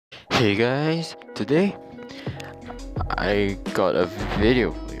Hey guys, today I got a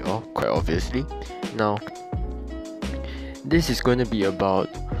video for y'all, quite obviously. Now, this is going to be about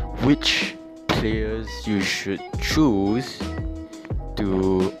which players you should choose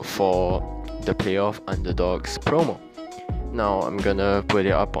for the playoff underdogs promo. Now, I'm gonna put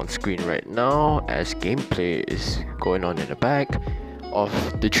it up on screen right now as gameplay is going on in the back of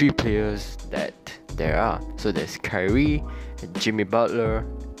the three players that there are. So there's Kyrie, Jimmy Butler,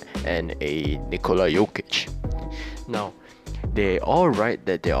 and a Nikola Jokic. Now, they all write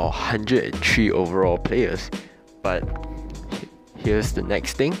that they are 103 overall players, but here's the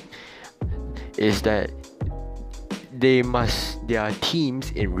next thing: is that their teams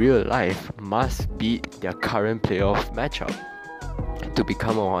in real life must beat their current playoff matchup to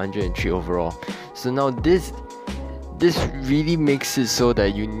become a 103 overall. So now this really makes it so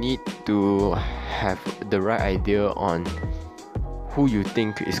that you need to have the right idea on who you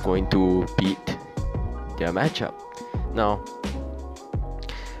think is going to beat their matchup. Now,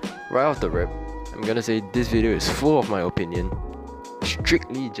 right off the rip, I'm gonna say this video is full of my opinion,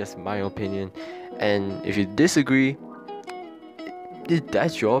 strictly just my opinion, and if you disagree,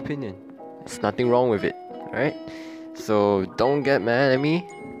 that's your opinion. There's nothing wrong with it, right? So don't get mad at me,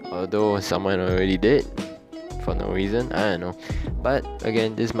 although someone already did for no reason, I don't know. But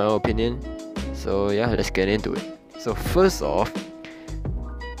again, this is my opinion, so yeah, let's get into it. So first off,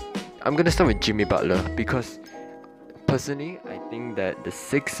 I'm gonna start with Jimmy Butler because personally, I think that the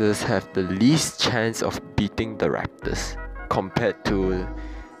Sixers have the least chance of beating the Raptors compared to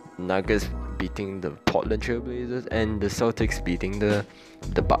Nuggets beating the Portland Trail Blazers and the Celtics beating the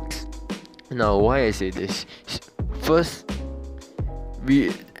Bucks. Now, why I say this? First,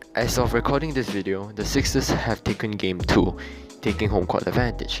 as of recording this video, the Sixers have taken game 2, taking home court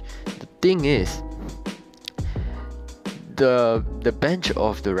advantage. The thing is, the bench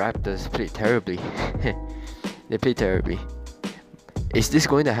of the Raptors played terribly. They played terribly. Is this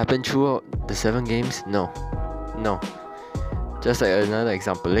going to happen throughout the 7 games? No. Just like another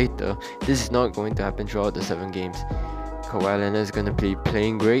example later, this is not going to happen throughout the 7 games. Kawhi Leonard is going to be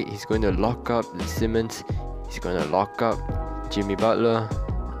playing great. He's going to lock up Simmons. He's going to lock up Jimmy Butler,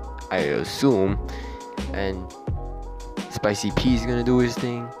 I assume. And Spicy P is going to do his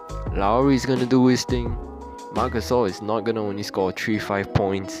thing. Lowry is going to do his thing. Marc Gasol is not going to only score 3-5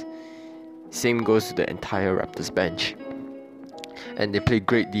 points. Same goes to the entire Raptors bench. And they play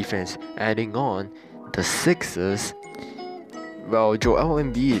great defense. Adding on, the Sixers, well, Joel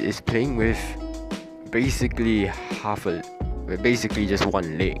Embiid is playing with basically just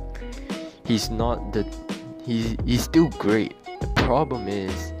one leg. He's still great. The problem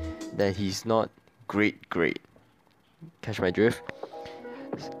is that he's not great. Catch my drift?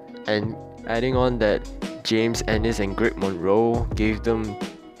 And adding on that, James Ennis and Greg Monroe gave them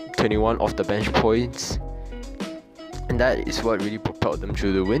 21 off the bench points, and that is what really propelled them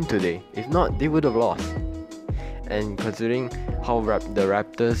through the win today. If not, they would have lost. And considering how the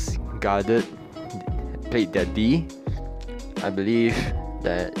Raptors played their D, I believe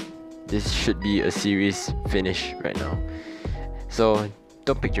that this should be a series finish right now. So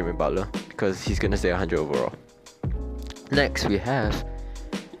don't pick Jimmy Butler because he's gonna stay 100 overall. Next we have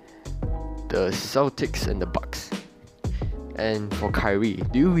the Celtics and the Bucks. And for Kyrie,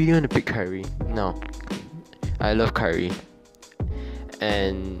 do you really want to pick Kyrie? No. I love Kyrie,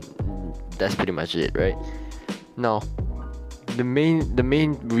 and that's pretty much it, right? Now, the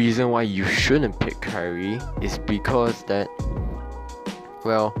main reason why you shouldn't pick Kyrie is because that,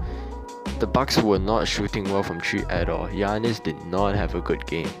 well, the Bucks were not shooting well from 3 at all. Giannis did not have a good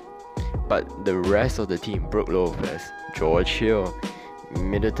game, but the rest of the team, Brook Lopez, George Hill,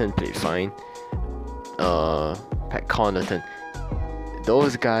 Middleton played fine. Pat Connaughton,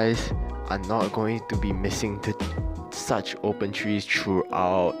 those guys are not going to be missing to such open threes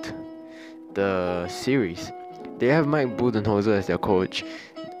throughout the series. They have Mike Budenholzer as their coach,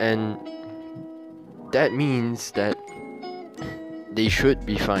 and that means that they should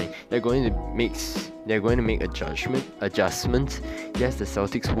be fine. They're going to make adjustments. Yes, the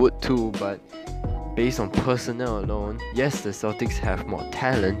Celtics would too, but based on personnel alone, yes, the Celtics have more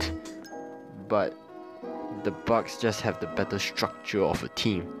talent, but the Bucks just have the better structure of a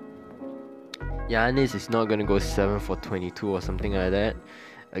team. Giannis is not gonna go 7 for 22 or something like that.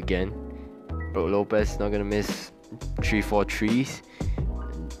 Again, Brook Lopez is not gonna miss 3-4 threes,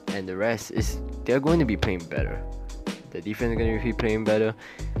 and the rest they're going to be playing better. The defense is going to be playing better.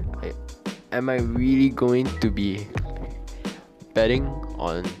 Am I really going to be betting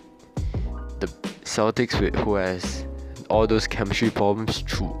on the Celtics who has all those chemistry problems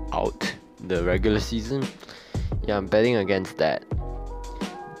throughout the regular season? Yeah, I'm betting against that.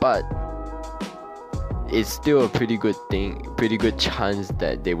 but it's still a pretty good chance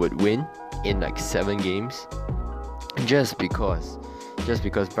that they would win in like 7 games, just because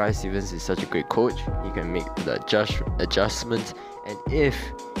Bryce Stevens is such a great coach. He can make the adjustments, and if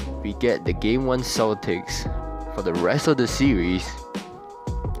we get the game 1 Celtics for the rest of the series,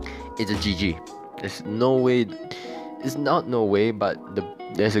 it's a GG. There's no way, it's not no way, but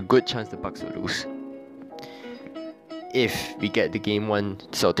there's a good chance the Bucks will lose. If we get the game 1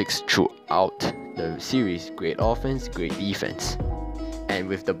 Celtics throughout the series, great offense, great defense, and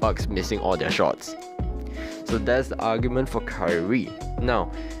with the Bucks missing all their shots. So that's the argument for Kyrie.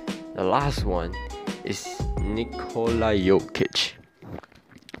 Now, the last one is Nikola Jokic.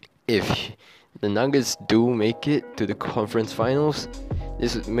 If the Nuggets do make it to the conference finals,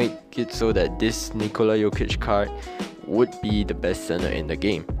 this would make it so that this Nikola Jokic card would be the best center in the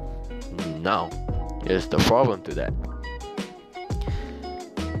game. Now, here's the problem to that.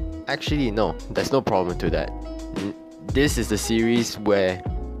 Actually, no, there's no problem to that. This is the series where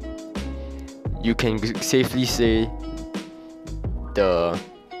you can safely say the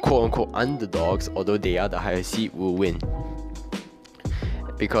quote-unquote underdogs, although they are the higher seed, will win.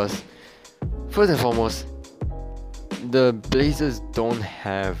 Because, first and foremost, the Blazers don't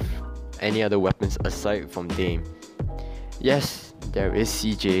have any other weapons aside from Dame. Yes, there is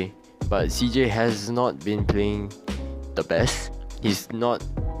CJ, but CJ has not been playing the best. He's not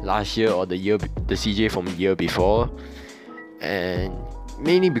last year or the CJ from the year before, and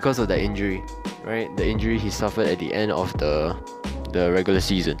mainly because of that injury, right? The injury he suffered at the end of the regular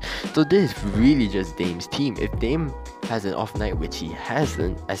season. So this is really just Dame's team. If Dame has an off night, which he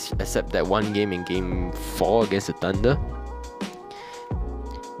hasn't, except that one game in game 4 against the Thunder,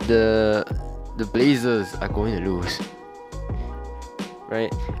 the Blazers are going to lose,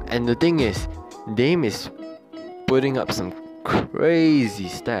 right? And the thing is, Dame is putting up some crazy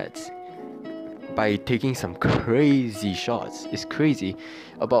stats by taking some crazy shots. It's crazy,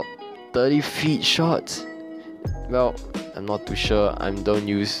 about 30 feet shots. Well, I'm not too sure. I don't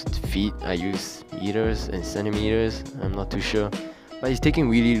use feet, I use meters and centimeters. I'm not too sure, but he's taking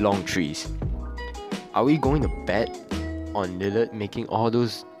really long threes. Are we going to bet on Lillard making all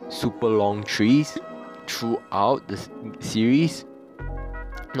those super long threes throughout the series?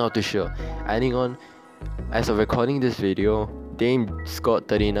 Not too sure. Adding on, as of recording this video, Dame scored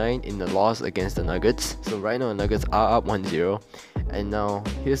 39 in the loss against the Nuggets. So right now the Nuggets are up 1-0. And now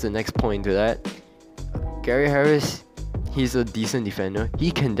here's the next point to that. Gary Harris, he's a decent defender.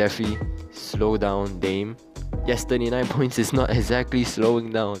 He can definitely slow down Dame. Yes, 39 points is not exactly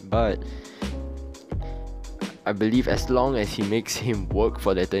slowing down, but I believe as long as he makes him work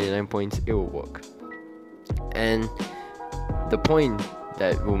for that 39 points, it will work. And the point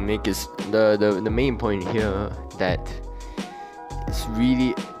that will make is the main point here that it's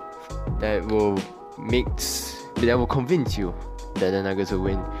really that will convince you that the Nuggets will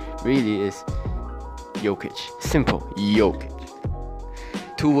win really is Jokic. Simple, Jokic.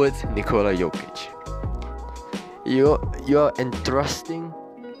 2 words, Nikola Jokic. You're entrusting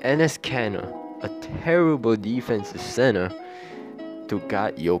Enes Kanter, a terrible defensive center, to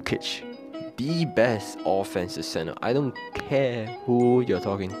guard Jokic, the best offensive center. I don't care who you're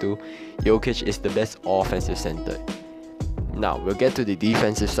talking to, Jokic is the best offensive center. Now, we'll get to the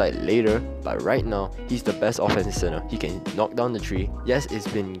defensive side later, but right now, he's the best offensive center. He can knock down the tree. Yes,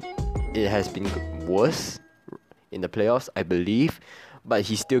 it has been worse in the playoffs, I believe, but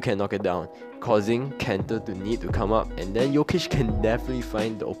he still can knock it down, causing Kanter to need to come up, and then Jokic can definitely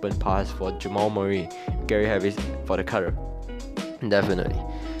find the open pass for Jamal Murray, Gary Harris for the cutter. Definitely.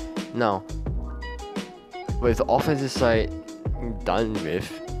 Now, with the offensive side done with,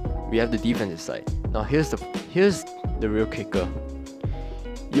 we have the defensive side. Now here's the real kicker.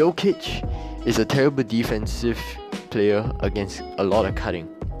 Jokic is a terrible defensive player against a lot of cutting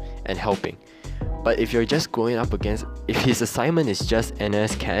and helping. But if you're just going up against, if his assignment is just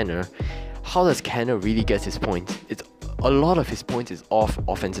Enes Kanter, how does Kanter really get his points? It's a lot of his points is off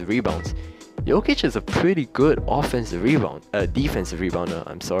offensive rebounds. Jokic is a pretty good defensive rebounder.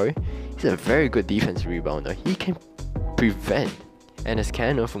 I'm sorry, he's a very good defensive rebounder. He can prevent Enes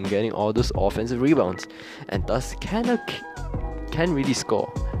Kanter from getting all those offensive rebounds, and thus Kanter can really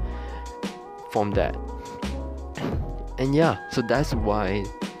score from that. And yeah, so that's why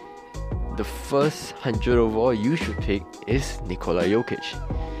the first 100 overall you should pick is Nikola Jokic,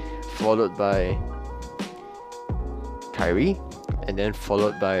 followed by Kyrie, and then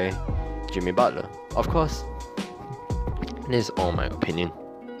followed by Jimmy Butler. Of course, this is all my opinion,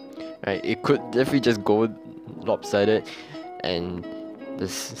 right? It could definitely just go lopsided, and the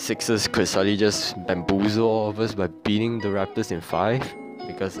Sixers could suddenly just bamboozle all of us by beating the Raptors in 5.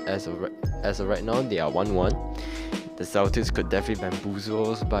 because as of right now they are 1-1. The Celtics could definitely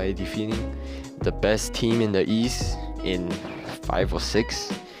bamboozle us by defeating the best team in the East in 5 or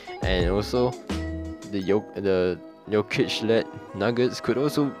 6, and also the Jokic-led Nuggets could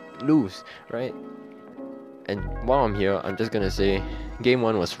also lose, right? And while I'm here, I'm just gonna say, Game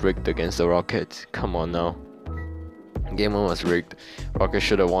 1 was rigged against the Rockets. Come on now. Game 1 was rigged. Rockets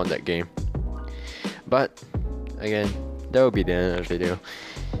should have won that game. But, again, that will be the end of the video.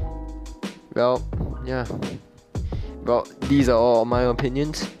 Well, yeah. Well, these are all my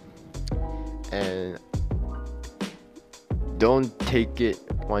opinions. And don't take it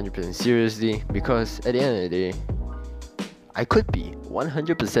 100% seriously, because at the end of the day, I could be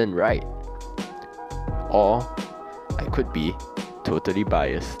 100% right, or I could be totally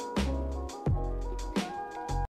biased.